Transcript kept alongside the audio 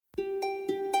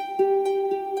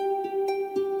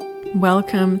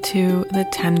Welcome to the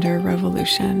Tender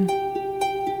Revolution.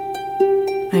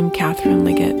 I'm Catherine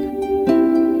Liggett.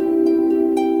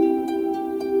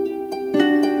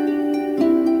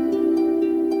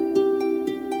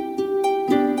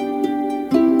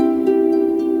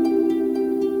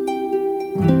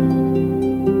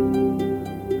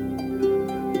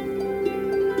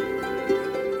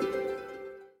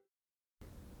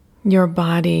 Your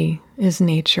body is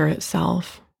nature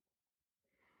itself.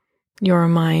 Your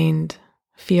mind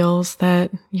feels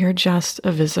that you're just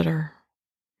a visitor.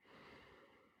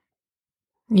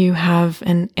 You have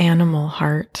an animal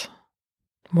heart,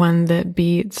 one that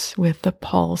beats with the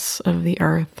pulse of the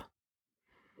earth.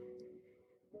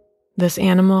 This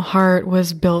animal heart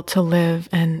was built to live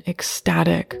an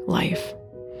ecstatic life,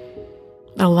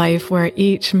 a life where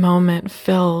each moment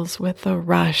fills with a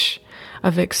rush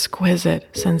of exquisite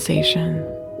sensation,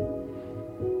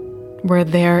 where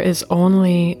there is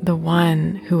only the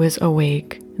one who is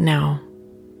awake now,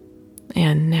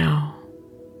 and now,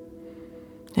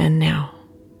 and now.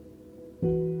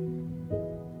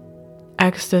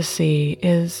 Ecstasy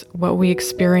is what we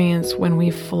experience when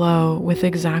we flow with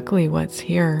exactly what's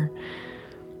here.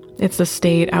 It's a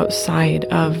state outside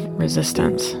of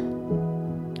resistance,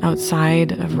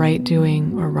 outside of right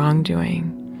doing or wrong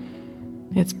doing.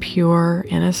 It's pure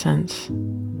innocence.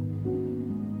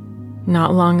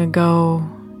 Not long ago,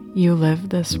 you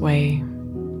lived this way.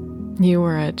 You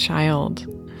were a child.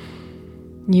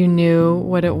 You knew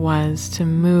what it was to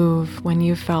move when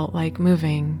you felt like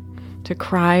moving, to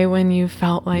cry when you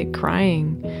felt like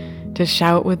crying, to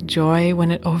shout with joy when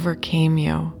it overcame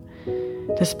you,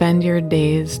 to spend your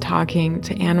days talking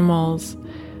to animals,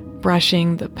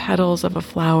 brushing the petals of a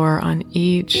flower on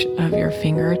each of your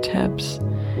fingertips,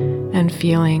 and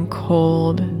feeling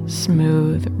cold,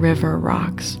 smooth river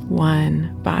rocks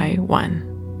one by one.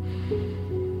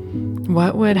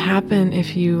 What would happen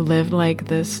if you lived like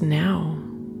this now?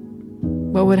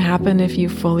 What would happen if you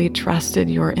fully trusted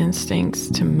your instincts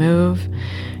to move,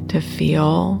 to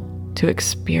feel, to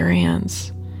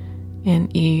experience in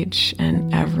each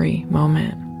and every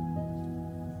moment?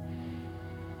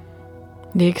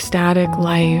 The ecstatic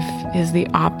life is the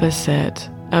opposite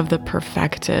of the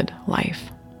perfected life.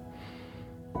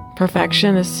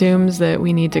 Perfection assumes that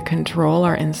we need to control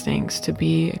our instincts to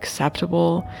be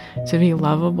acceptable, to be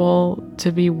lovable,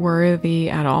 to be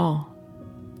worthy at all.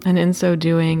 And in so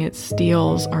doing, it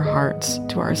steals our hearts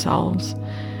to ourselves,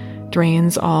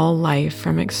 drains all life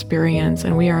from experience,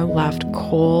 and we are left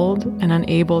cold and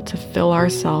unable to fill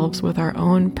ourselves with our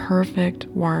own perfect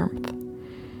warmth.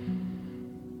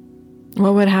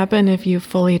 What would happen if you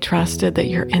fully trusted that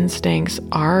your instincts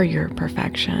are your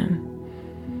perfection?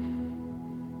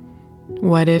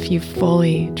 What if you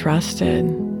fully trusted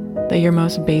that your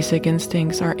most basic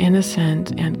instincts are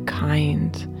innocent and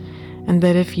kind, and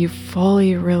that if you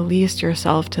fully released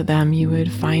yourself to them, you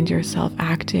would find yourself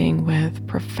acting with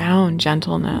profound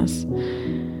gentleness?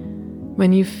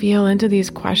 When you feel into these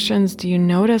questions, do you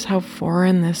notice how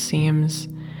foreign this seems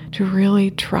to really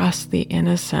trust the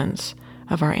innocence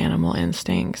of our animal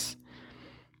instincts?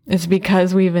 It's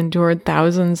because we've endured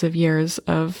thousands of years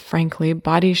of, frankly,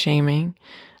 body shaming,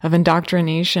 of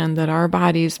indoctrination, that our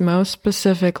bodies, most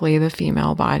specifically the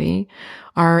female body,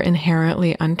 are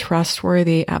inherently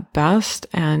untrustworthy at best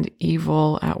and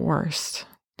evil at worst.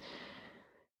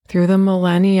 Through the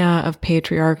millennia of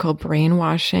patriarchal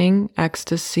brainwashing,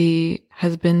 ecstasy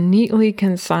has been neatly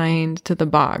consigned to the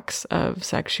box of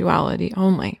sexuality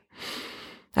only,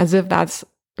 as if that's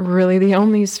really the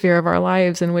only sphere of our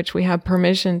lives in which we have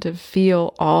permission to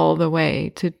feel all the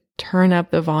way, to turn up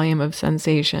the volume of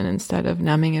sensation instead of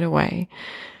numbing it away.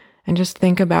 And just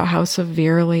think about how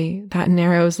severely that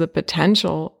narrows the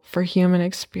potential for human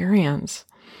experience.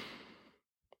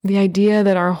 The idea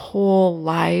that our whole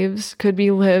lives could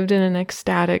be lived in an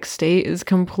ecstatic state is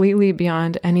completely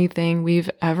beyond anything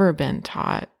we've ever been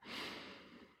taught.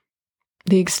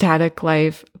 The ecstatic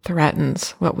life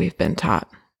threatens what we've been taught.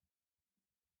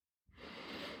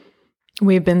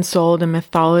 We've been sold a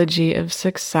mythology of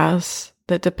success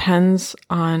that depends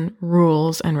on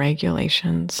rules and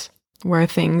regulations, where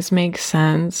things make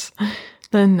sense,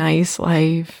 the nice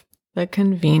life, the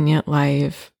convenient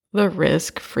life, the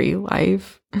risk-free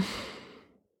life.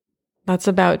 That's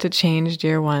about to change,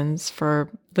 dear ones, for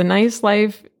the nice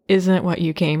life isn't what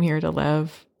you came here to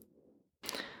live.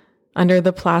 Under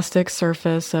the plastic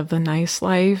surface of the nice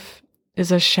life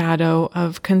is a shadow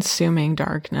of consuming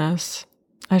darkness,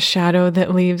 a shadow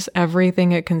that leaves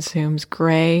everything it consumes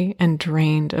gray and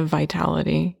drained of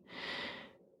vitality.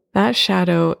 That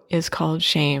shadow is called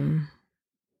shame.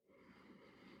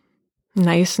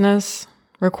 Niceness,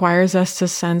 requires us to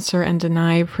censor and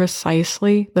deny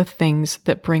precisely the things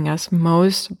that bring us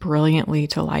most brilliantly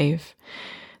to life,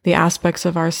 the aspects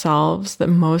of ourselves that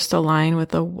most align with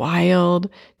the wild,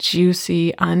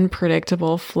 juicy,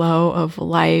 unpredictable flow of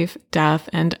life, death,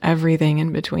 and everything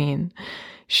in between.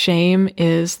 Shame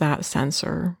is that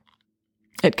censor.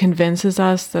 It convinces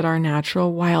us that our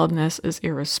natural wildness is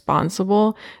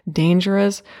irresponsible,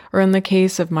 dangerous, or in the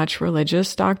case of much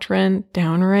religious doctrine,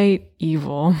 downright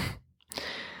evil.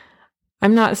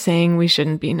 I'm not saying we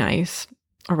shouldn't be nice,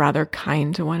 or rather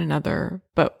kind to one another,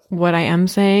 but what I am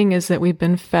saying is that we've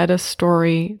been fed a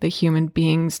story that human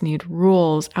beings need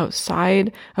rules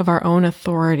outside of our own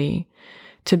authority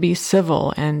to be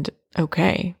civil and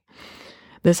okay.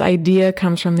 This idea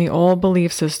comes from the old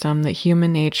belief system that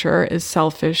human nature is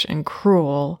selfish and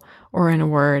cruel, or in a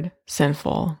word,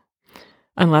 sinful,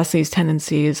 unless these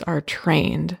tendencies are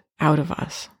trained out of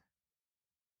us.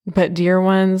 But dear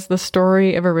ones, the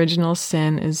story of original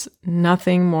sin is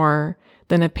nothing more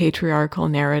than a patriarchal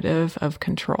narrative of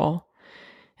control.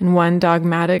 In one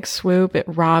dogmatic swoop, it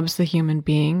robs the human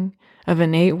being of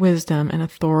innate wisdom and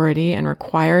authority and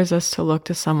requires us to look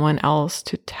to someone else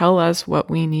to tell us what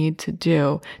we need to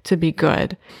do to be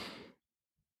good.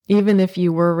 Even if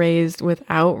you were raised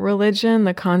without religion,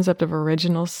 the concept of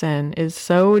original sin is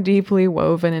so deeply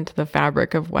woven into the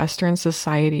fabric of Western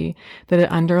society that it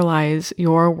underlies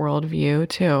your worldview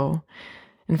too.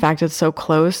 In fact, it's so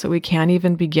close that we can't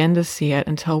even begin to see it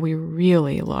until we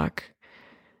really look.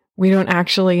 We don't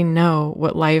actually know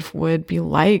what life would be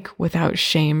like without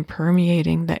shame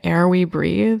permeating the air we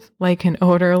breathe, like an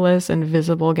odorless,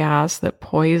 invisible gas that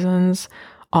poisons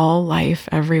all life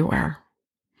everywhere.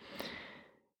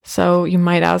 So you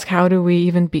might ask, how do we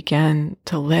even begin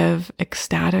to live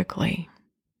ecstatically?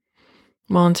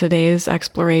 Well, in today's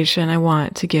exploration, I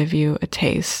want to give you a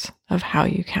taste of how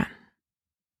you can.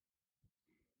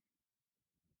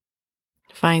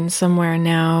 Find somewhere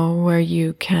now where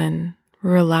you can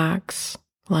relax,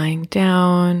 lying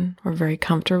down or very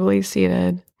comfortably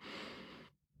seated.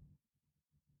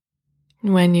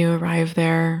 When you arrive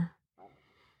there,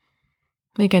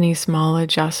 make any small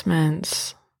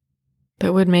adjustments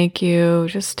that would make you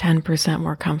just 10%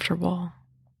 more comfortable.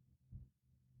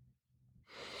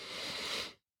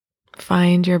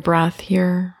 Find your breath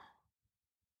here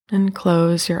and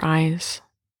close your eyes.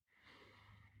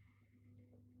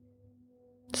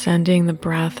 Sending the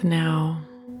breath now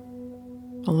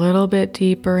a little bit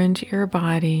deeper into your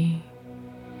body.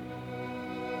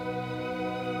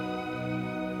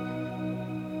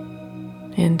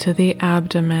 Into the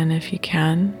abdomen if you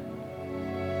can.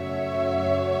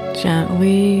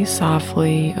 Gently,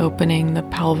 softly opening the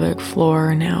pelvic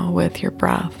floor now with your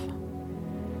breath.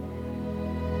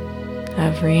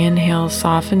 Every inhale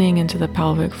softening into the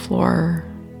pelvic floor,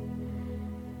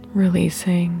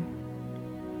 releasing.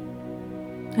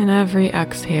 And every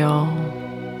exhale,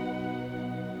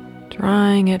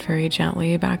 drawing it very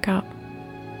gently back up.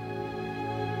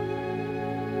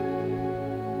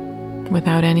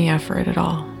 Without any effort at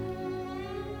all.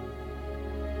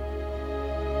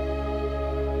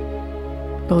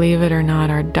 Believe it or not,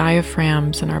 our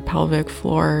diaphragms and our pelvic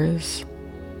floors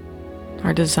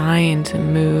are designed to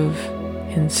move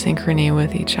in synchrony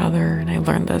with each other. And I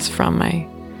learned this from my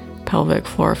pelvic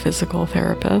floor physical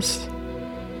therapist.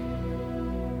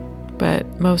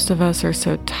 But most of us are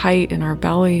so tight in our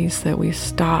bellies that we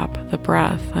stop the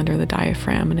breath under the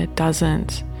diaphragm and it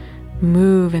doesn't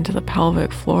move into the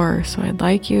pelvic floor. So I'd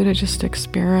like you to just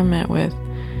experiment with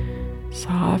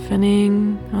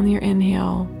softening on your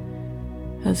inhale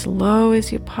as low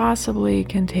as you possibly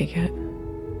can take it.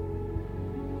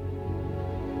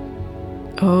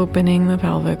 Opening the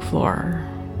pelvic floor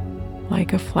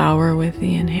like a flower with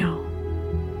the inhale.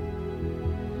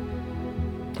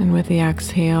 And with the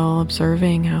exhale,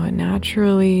 observing how it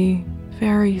naturally,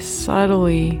 very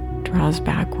subtly draws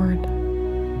backward.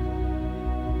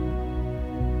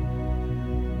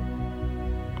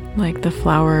 Like the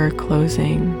flower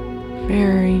closing,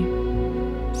 very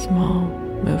small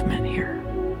movement here.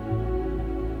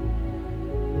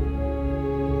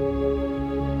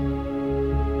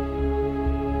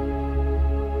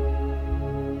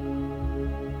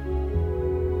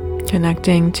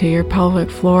 Connecting to your pelvic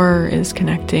floor is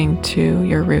connecting to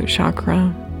your root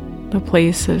chakra, the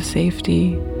place of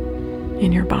safety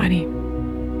in your body,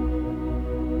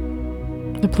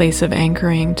 the place of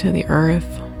anchoring to the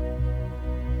earth,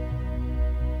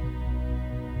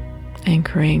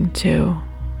 anchoring to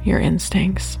your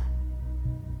instincts.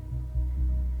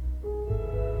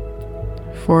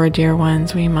 For dear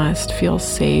ones, we must feel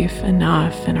safe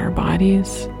enough in our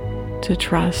bodies to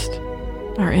trust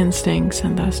our instincts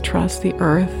and thus trust the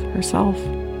earth herself.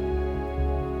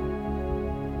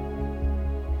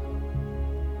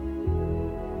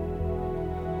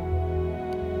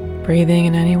 breathing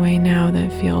in any way now that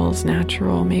feels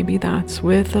natural. Maybe that's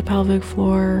with the pelvic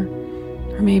floor,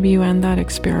 or maybe you end that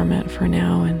experiment for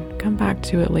now and come back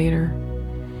to it later.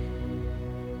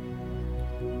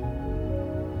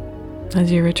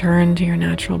 As you return to your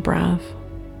natural breath,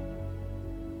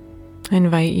 I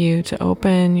invite you to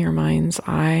open your mind's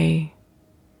eye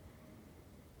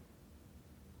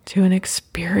to an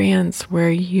experience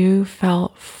where you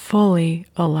felt fully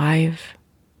alive.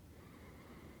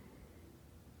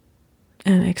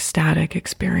 An ecstatic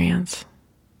experience.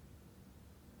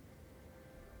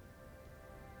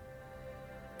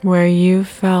 Where you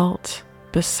felt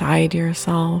beside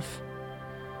yourself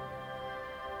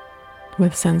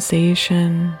with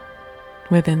sensation,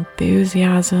 with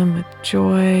enthusiasm, with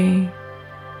joy.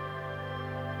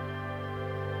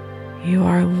 You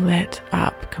are lit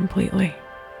up completely.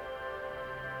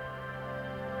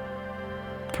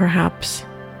 Perhaps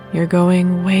you're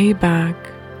going way back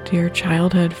to your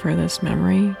childhood for this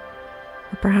memory,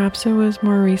 or perhaps it was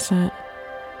more recent.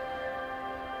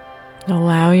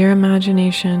 Allow your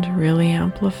imagination to really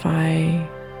amplify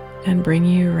and bring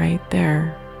you right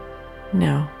there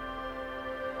now.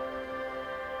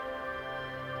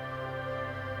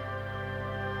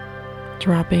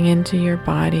 Dropping into your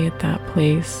body at that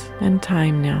place and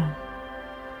time now.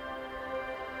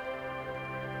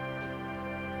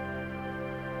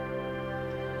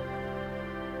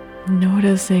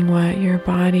 Noticing what your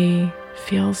body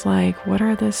feels like. What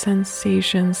are the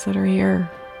sensations that are here?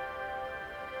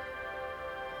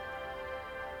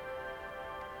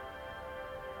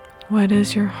 What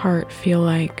does your heart feel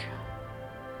like?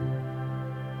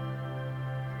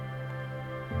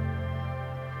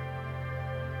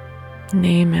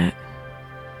 Name it.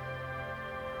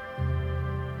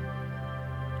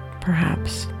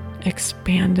 Perhaps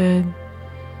expanded,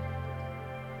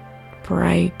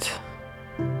 bright,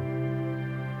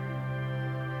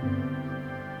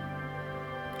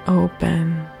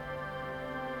 open.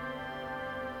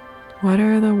 What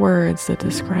are the words that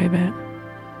describe it?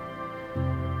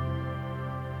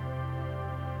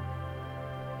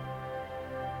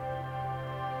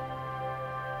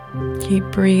 Keep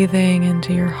breathing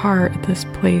into your heart at this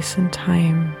place and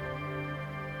time.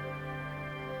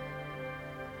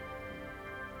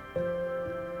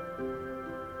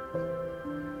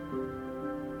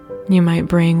 You might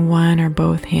bring one or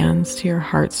both hands to your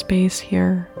heart space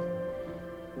here.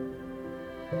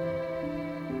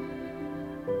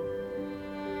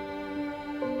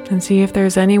 And see if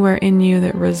there's anywhere in you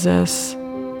that resists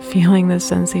feeling this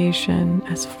sensation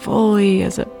as fully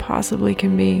as it possibly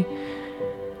can be.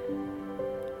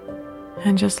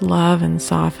 And just love and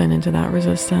soften into that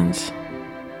resistance.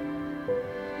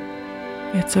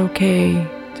 It's okay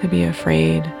to be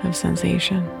afraid of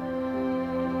sensation.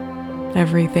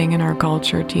 Everything in our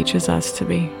culture teaches us to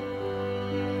be.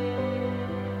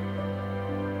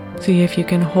 See if you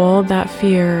can hold that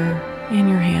fear in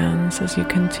your hands as you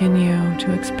continue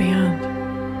to expand.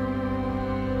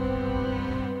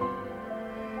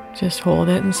 Just hold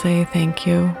it and say, thank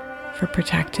you for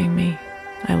protecting me.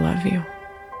 I love you.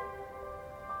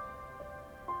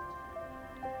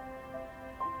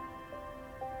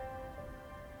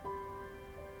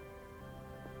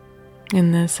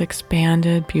 In this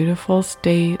expanded, beautiful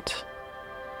state,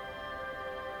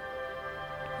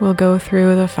 we'll go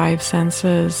through the 5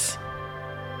 senses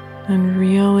and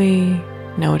really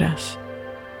notice.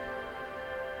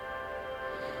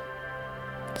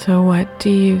 So what do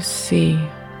you see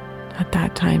at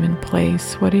that time and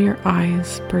place? What do your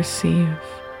eyes perceive?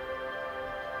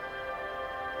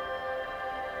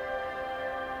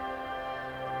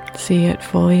 See it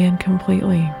fully and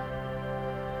completely.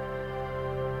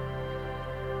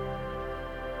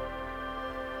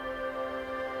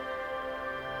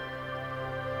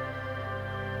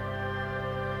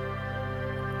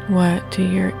 What do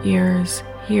your ears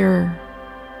hear?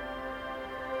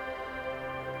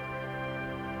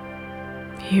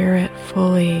 Hear it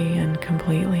fully and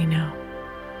completely now.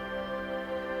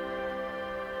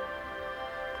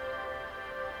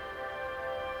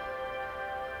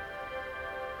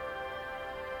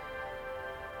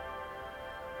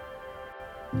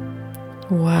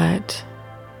 What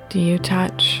do you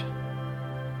touch?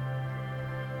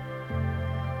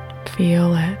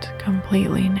 Feel it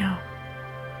completely now.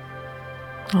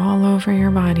 All over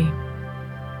your body.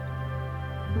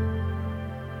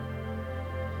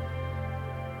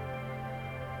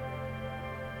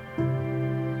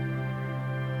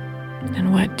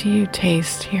 And what do you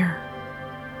taste here?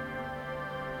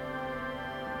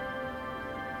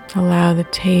 Allow the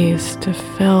taste to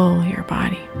fill your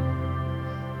body.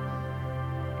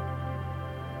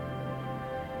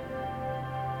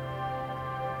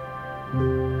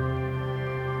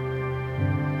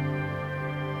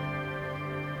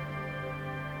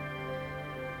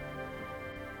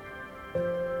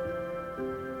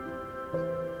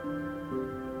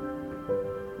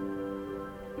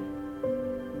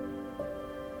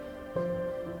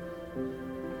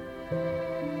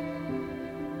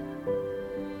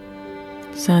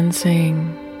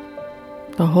 Sensing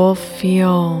the whole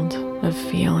field of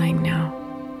feeling now.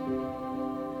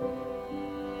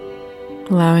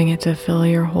 Allowing it to fill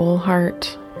your whole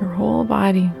heart, your whole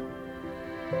body.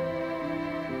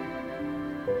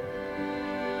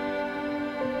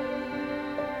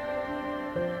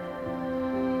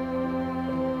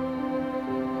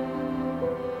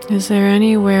 Is there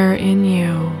anywhere in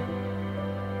you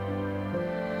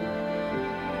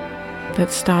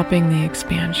that's stopping the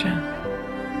expansion?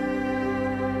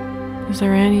 Is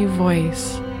there any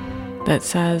voice that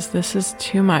says, this is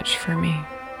too much for me?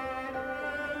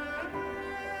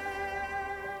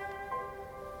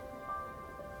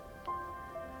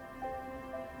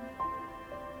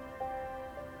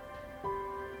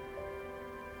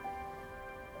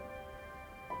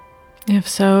 If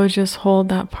so, just hold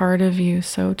that part of you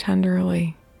so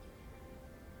tenderly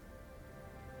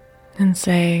and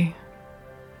say,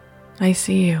 I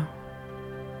see you.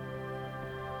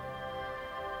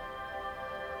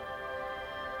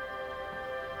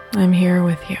 I'm here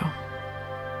with you.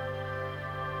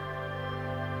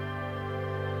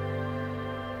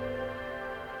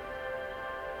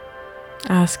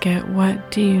 Ask it,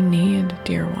 what do you need,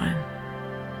 dear one?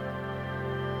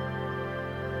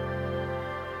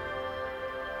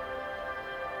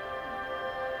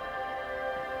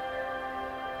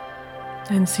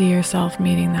 And see yourself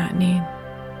meeting that need.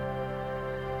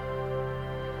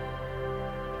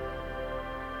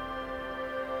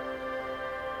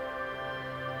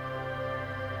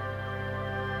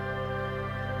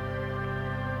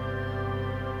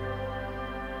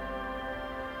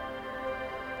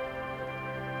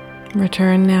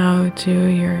 Return now to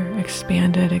your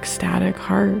expanded, ecstatic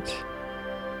heart.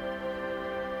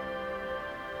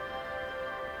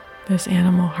 This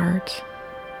animal heart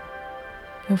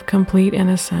of complete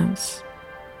innocence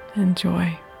and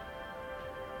joy.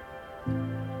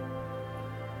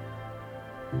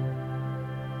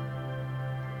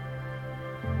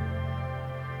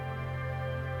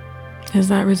 Is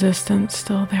that resistance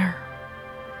still there?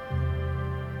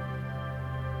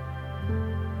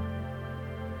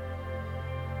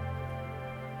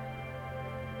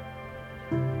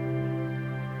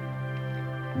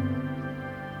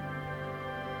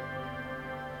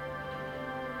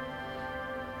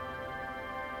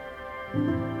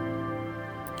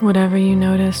 Whatever you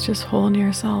notice, just hold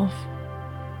yourself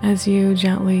as you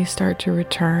gently start to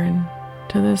return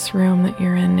to this room that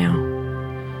you're in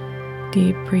now.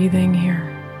 Deep breathing here.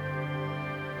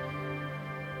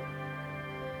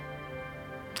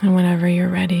 And whenever you're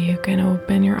ready, you can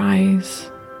open your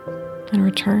eyes and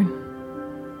return.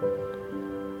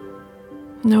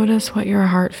 Notice what your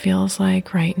heart feels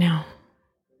like right now.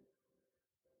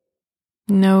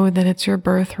 Know that it's your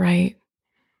birthright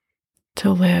to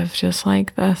live just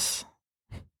like this.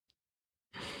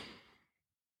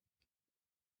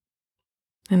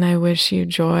 And I wish you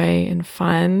joy and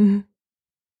fun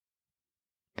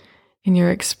in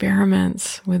your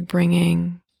experiments with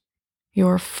bringing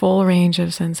your full range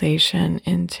of sensation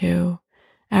into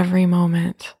every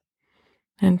moment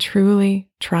and truly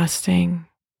trusting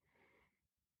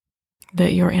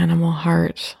that your animal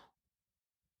heart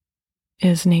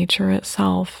is nature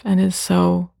itself and is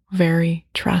so very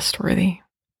trustworthy.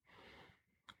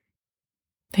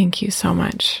 Thank you so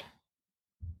much.